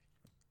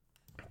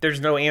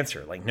 there's no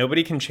answer.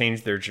 Nobody can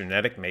change their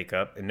genetic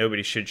makeup, and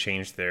nobody should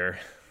change their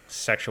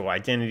sexual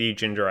identity,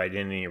 gender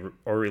identity,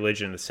 or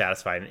religion to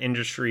satisfy an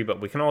industry.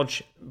 But we can all,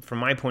 from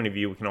my point of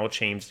view, we can all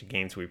change the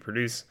games we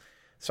produce.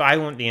 So I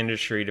want the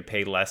industry to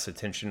pay less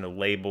attention to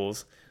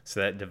labels, so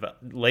that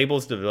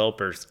labels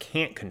developers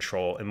can't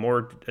control, and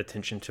more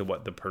attention to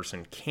what the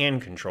person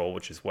can control,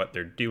 which is what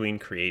they're doing,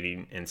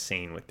 creating, and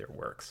saying with their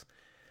works.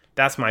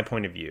 That's my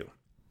point of view.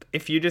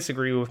 If you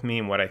disagree with me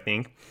and what I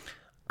think,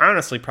 I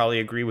honestly probably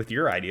agree with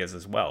your ideas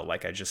as well.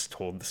 Like, I just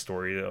told the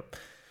story of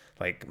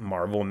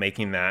Marvel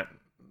making that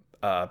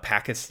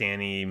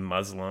Pakistani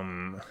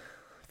Muslim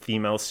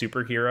female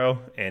superhero,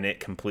 and it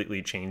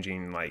completely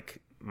changing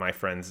my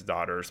friend's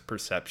daughter's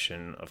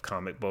perception of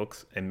comic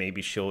books, and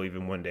maybe she'll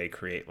even one day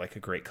create a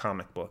great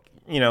comic book,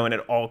 and it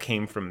all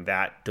came from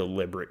that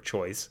deliberate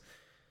choice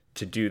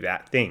to do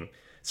that thing.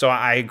 So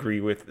I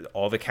agree with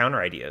all the counter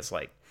ideas.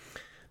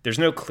 There's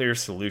no clear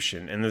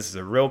solution, and this is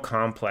a real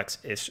complex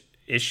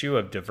issue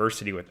of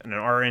diversity within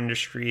our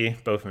industry,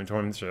 both in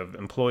terms of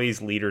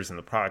employees, leaders, and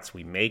the products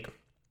we make.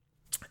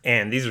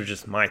 And these are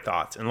just my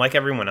thoughts. And like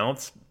everyone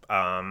else,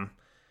 I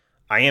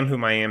am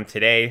whom I am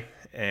today,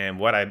 and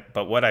what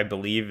I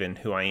believe and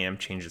who I am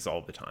changes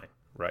all the time,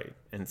 right?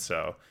 And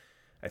so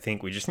I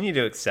think we just need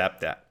to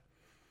accept that.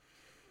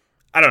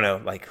 I don't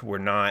know, we're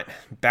not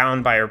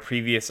bound by our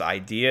previous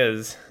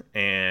ideas,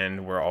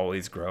 and we're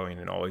always growing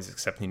and always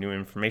accepting new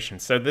information.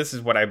 So this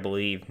is what I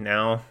believe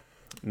now.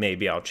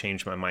 Maybe I'll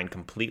change my mind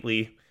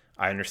completely.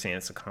 I understand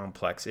it's a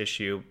complex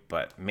issue,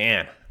 but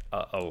man,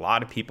 a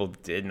lot of people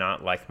did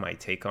not like my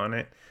take on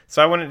it.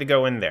 So I wanted to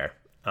go in there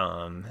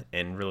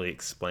and really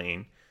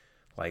explain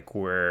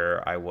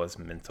where I was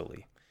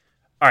mentally.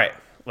 All right,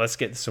 let's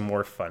get to some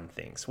more fun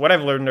things. What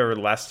I've learned over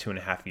the last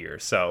 2.5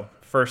 years. So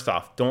first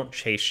off, don't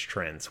chase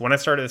trends. When I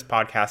started this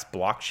podcast,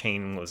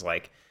 blockchain was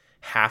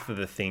half of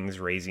the things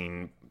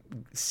raising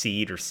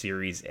seed or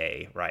series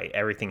A, right?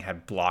 Everything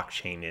had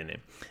blockchain in it.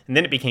 And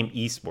then it became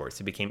esports.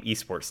 It became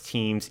esports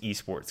teams,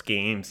 esports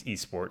games,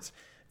 esports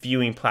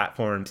viewing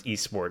platforms,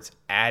 esports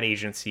ad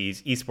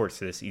agencies, esports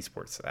this,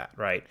 esports that,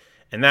 right?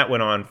 And that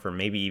went on for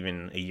maybe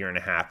even a year and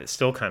a half. It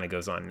still kind of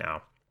goes on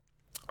now.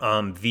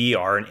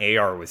 VR and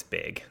AR was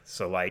big.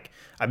 So like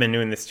I've been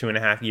doing this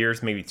 2.5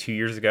 years, maybe 2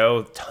 years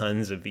ago,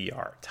 tons of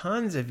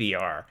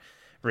VR,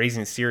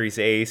 raising Series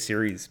A,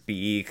 Series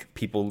B,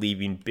 people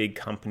leaving big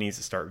companies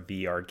to start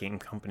VR game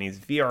companies.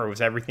 VR was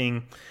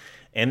everything.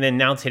 And then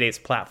now today it's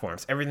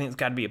platforms. Everything's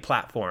got to be a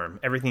platform.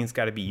 Everything's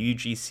got to be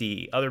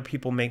UGC. Other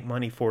people make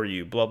money for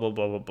you, blah, blah,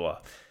 blah, blah, blah.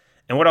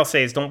 And what I'll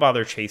say is don't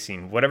bother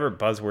chasing whatever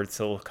buzzword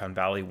Silicon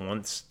Valley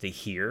wants to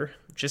hear.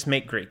 Just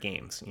make great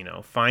games.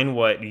 Find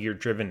what you're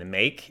driven to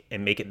make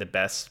and make it the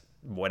best,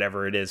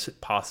 whatever it is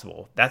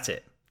possible. That's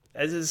it.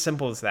 As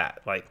simple as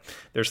that. Like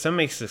there's so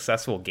many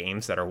successful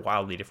games that are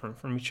wildly different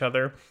from each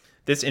other.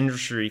 This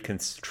industry can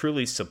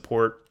truly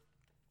support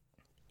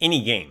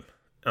any game,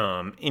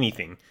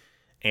 anything,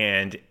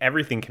 and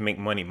everything can make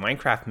money.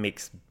 Minecraft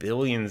makes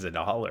billions of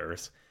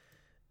dollars.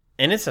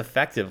 And it's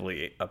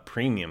effectively a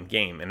premium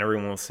game. And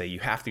everyone will say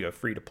you have to go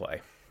free to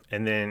play.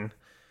 And then,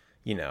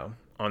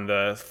 on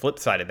the flip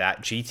side of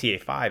that,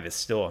 GTA 5 is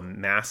still a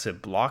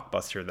massive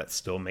blockbuster that's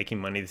still making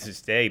money to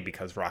this day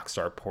because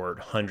Rockstar poured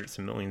hundreds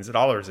of millions of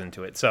dollars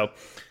into it. So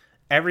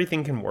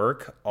everything can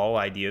work. All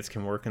ideas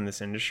can work in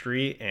this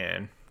industry.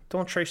 And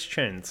don't trace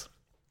trends.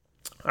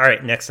 All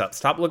right, next up,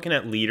 stop looking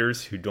at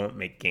leaders who don't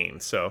make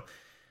games. So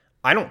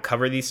I don't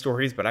cover these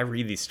stories, but I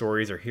read these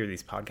stories or hear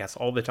these podcasts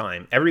all the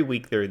time. Every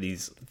week there are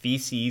these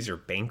VCs or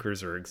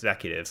bankers or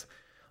executives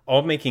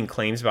all making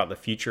claims about the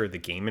future of the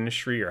game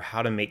industry or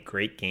how to make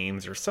great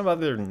games or some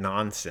other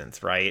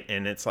nonsense, right?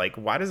 And it's like,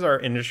 why does our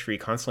industry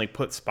constantly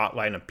put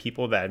spotlight on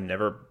people that have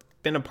never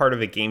been a part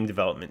of a game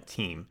development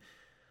team?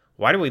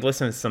 Why do we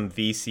listen to some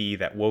VC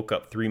that woke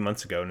up 3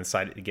 months ago and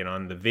decided to get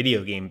on the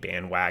video game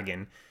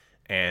bandwagon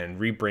and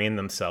rebrand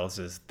themselves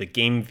as the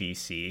game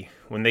VC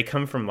when they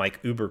come from like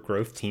Uber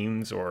growth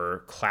teams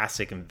or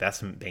classic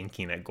investment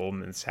banking at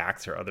Goldman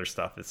Sachs or other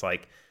stuff? It's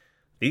like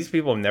these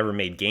people have never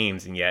made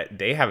games, and yet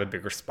they have a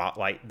bigger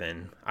spotlight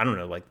than, I don't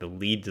know, like the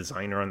lead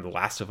designer on The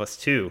Last of Us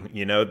 2.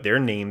 Their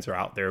names are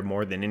out there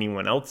more than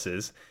anyone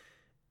else's,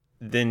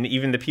 than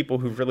even the people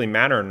who really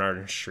matter in our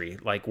industry.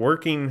 Like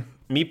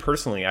me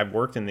personally, I've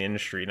worked in the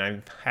industry and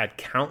I've had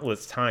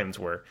countless times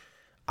where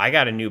I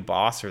got a new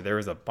boss, or there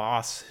was a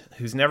boss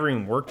who's never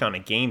even worked on a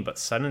game, but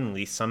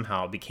suddenly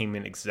somehow became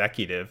an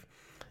executive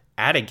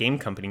at a game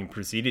company and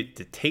proceeded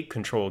to take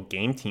control of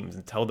game teams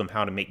and tell them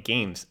how to make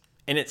games.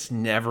 And it's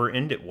never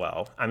ended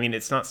well. I mean,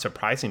 it's not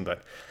surprising,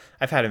 but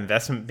I've had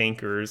investment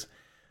bankers,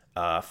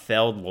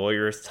 failed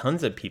lawyers,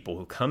 tons of people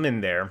who come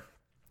in there,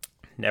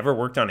 never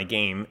worked on a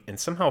game, and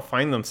somehow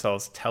find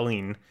themselves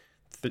telling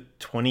the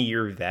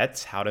 20-year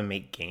vets how to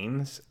make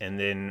games. And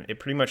then it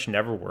pretty much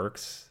never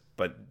works.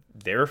 But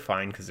they're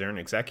fine because they're an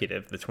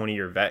executive. The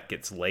 20-year vet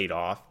gets laid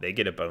off. They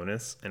get a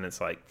bonus. And it's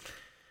like,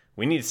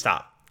 we need to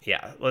stop.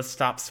 Yeah, let's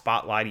stop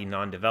spotlighting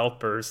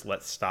non-developers.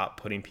 Let's stop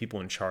putting people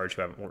in charge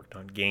who haven't worked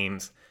on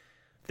games.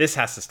 This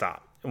has to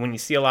stop. When you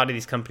see a lot of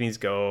these companies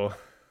go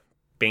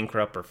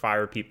bankrupt or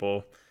fire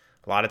people,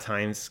 a lot of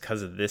times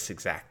because of this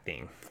exact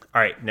thing.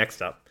 All right,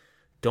 next up.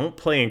 Don't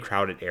play in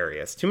crowded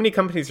areas. Too many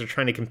companies are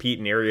trying to compete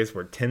in areas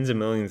where tens of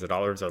millions of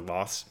dollars are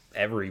lost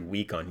every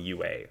week on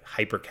UA.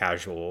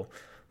 Hyper-casual,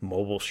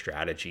 mobile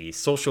strategy,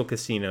 social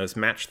casinos,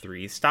 match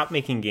threes. Stop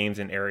making games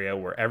in an area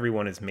where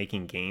everyone is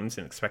making games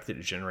and expected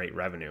to generate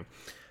revenue.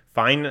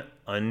 Find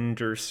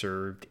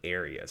underserved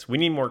areas. We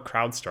need more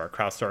Crowdstar.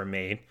 Crowdstar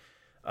made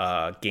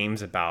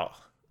games about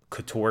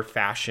couture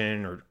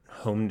fashion or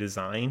home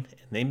design,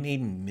 and they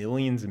made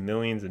millions and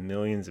millions and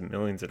millions and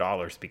millions of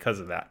dollars because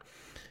of that.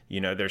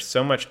 There's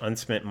so much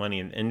unspent money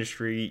in the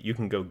industry. You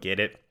can go get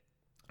it.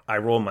 I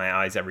roll my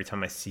eyes every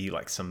time I see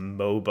like some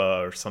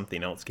MOBA or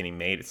something else getting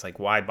made. It's like,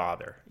 why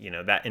bother?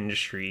 That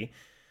industry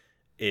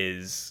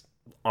is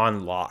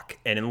on lock.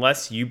 And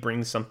unless you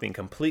bring something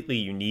completely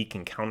unique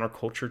and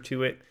counterculture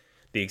to it,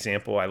 the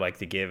example I like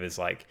to give is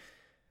like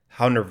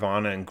how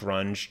Nirvana and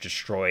grunge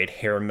destroyed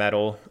hair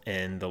metal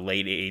in the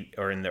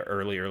in the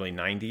early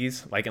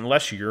 90s. Like,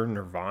 unless you're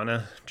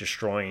Nirvana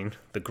destroying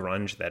the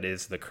grunge that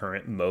is the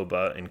current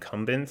MOBA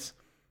incumbents,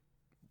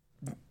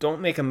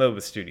 don't make a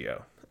MOBA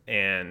studio.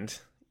 And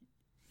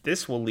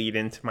this will lead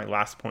into my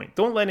last point.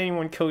 Don't let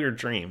anyone kill your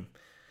dream.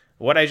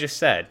 What I just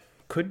said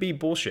could be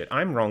bullshit.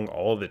 I'm wrong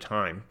all the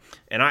time.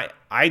 And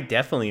I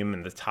definitely am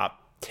in the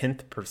top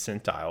 10th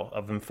percentile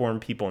of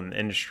informed people in the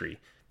industry,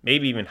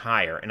 maybe even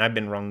higher. And I've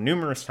been wrong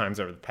numerous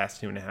times over the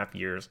past 2.5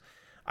 years.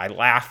 I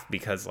laugh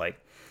because like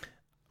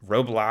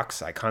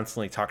Roblox, I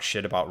constantly talk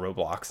shit about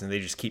Roblox and they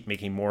just keep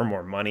making more and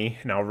more money.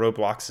 Now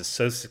Roblox is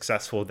so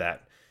successful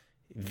that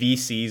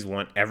VCs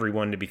want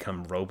everyone to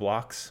become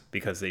Roblox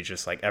because they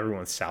just like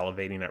everyone's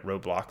salivating at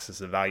Roblox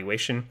as a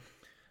valuation.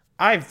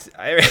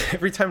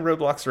 Every time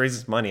Roblox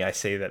raises money, I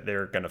say that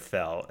they're going to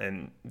fail,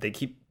 and they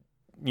keep,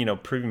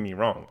 proving me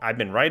wrong. I've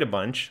been right a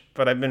bunch,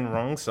 but I've been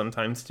wrong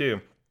sometimes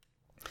too.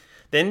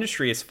 The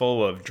industry is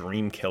full of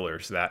dream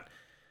killers that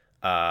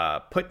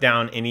put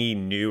down any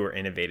new or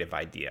innovative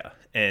idea.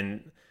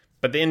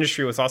 But the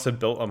industry was also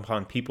built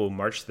upon people who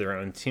march to their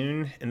own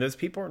tune, and those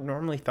people are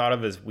normally thought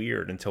of as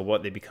weird until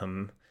what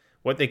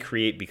they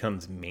create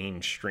becomes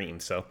mainstream.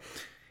 So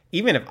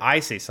even if I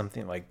say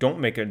something like, don't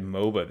make a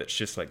MOBA that's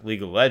just like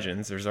League of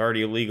Legends, there's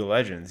already a League of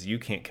Legends, you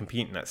can't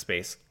compete in that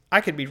space.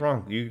 I could be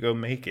wrong. You go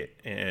make it.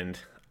 And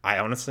I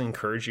honestly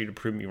encourage you to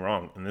prove me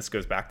wrong. And this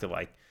goes back to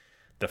like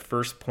the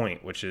first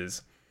point, which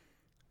is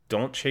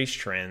don't chase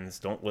trends.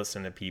 Don't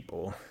listen to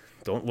people.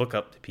 Don't look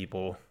up to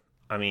people.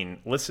 I mean,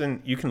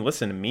 you can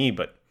listen to me,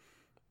 but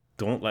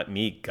don't let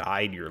me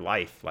guide your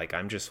life. Like,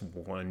 I'm just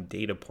one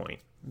data point.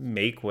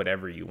 Make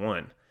whatever you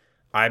want.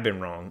 I've been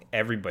wrong.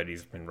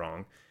 Everybody's been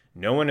wrong.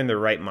 No one in their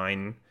right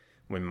mind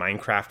when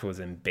Minecraft was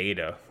in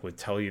beta would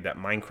tell you that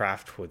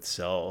Minecraft would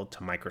sell to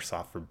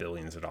Microsoft for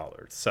billions of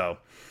dollars. So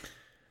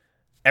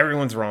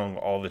everyone's wrong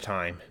all the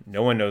time.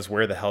 No one knows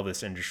where the hell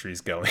this industry is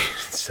going.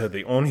 So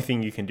the only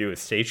thing you can do is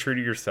stay true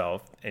to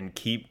yourself and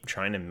keep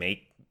trying to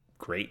make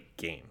great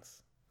games.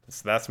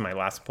 So that's my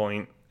last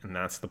point, and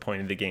that's the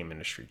point of the game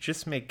industry.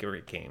 Just make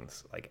great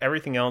games. Like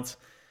everything else,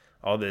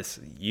 all this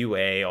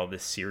UA, all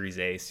this Series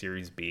A,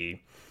 Series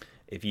B,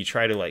 if you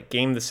try to like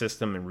game the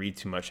system and read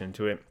too much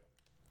into it,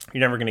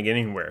 you're never going to get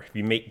anywhere. If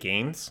you make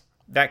games,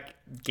 that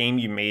game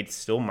you made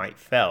still might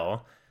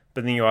fail,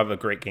 but then you'll have a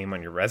great game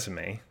on your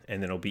resume,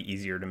 and then it'll be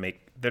easier to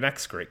make the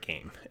next great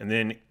game. And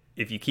then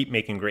if you keep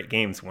making great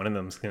games, one of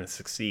them is going to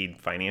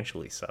succeed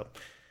financially. So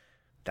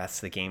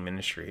that's the game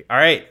industry. All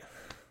right,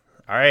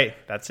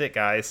 that's it,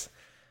 guys.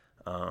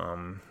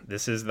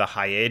 This is the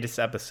hiatus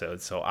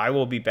episode, so I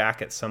will be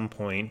back at some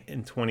point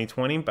in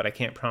 2020, but I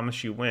can't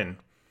promise you when.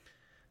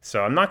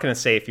 So I'm not going to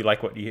say if you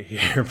like what you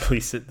hear,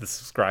 please hit the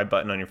subscribe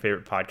button on your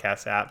favorite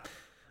podcast app.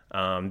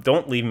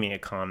 Don't leave me a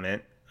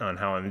comment on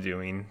how I'm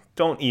doing.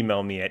 Don't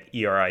email me at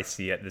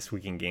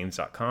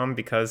eric@thisweekingames.com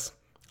because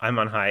I'm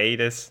on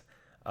hiatus.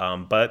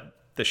 But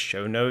the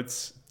show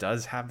notes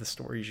does have the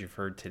stories you've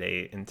heard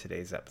today in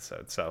today's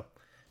episode. So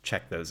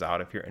check those out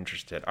if you're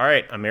interested. All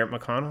right, I'm Eric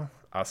McConnell.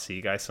 I'll see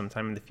you guys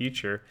sometime in the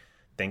future.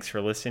 Thanks for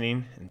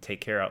listening and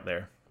take care out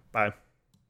there. Bye.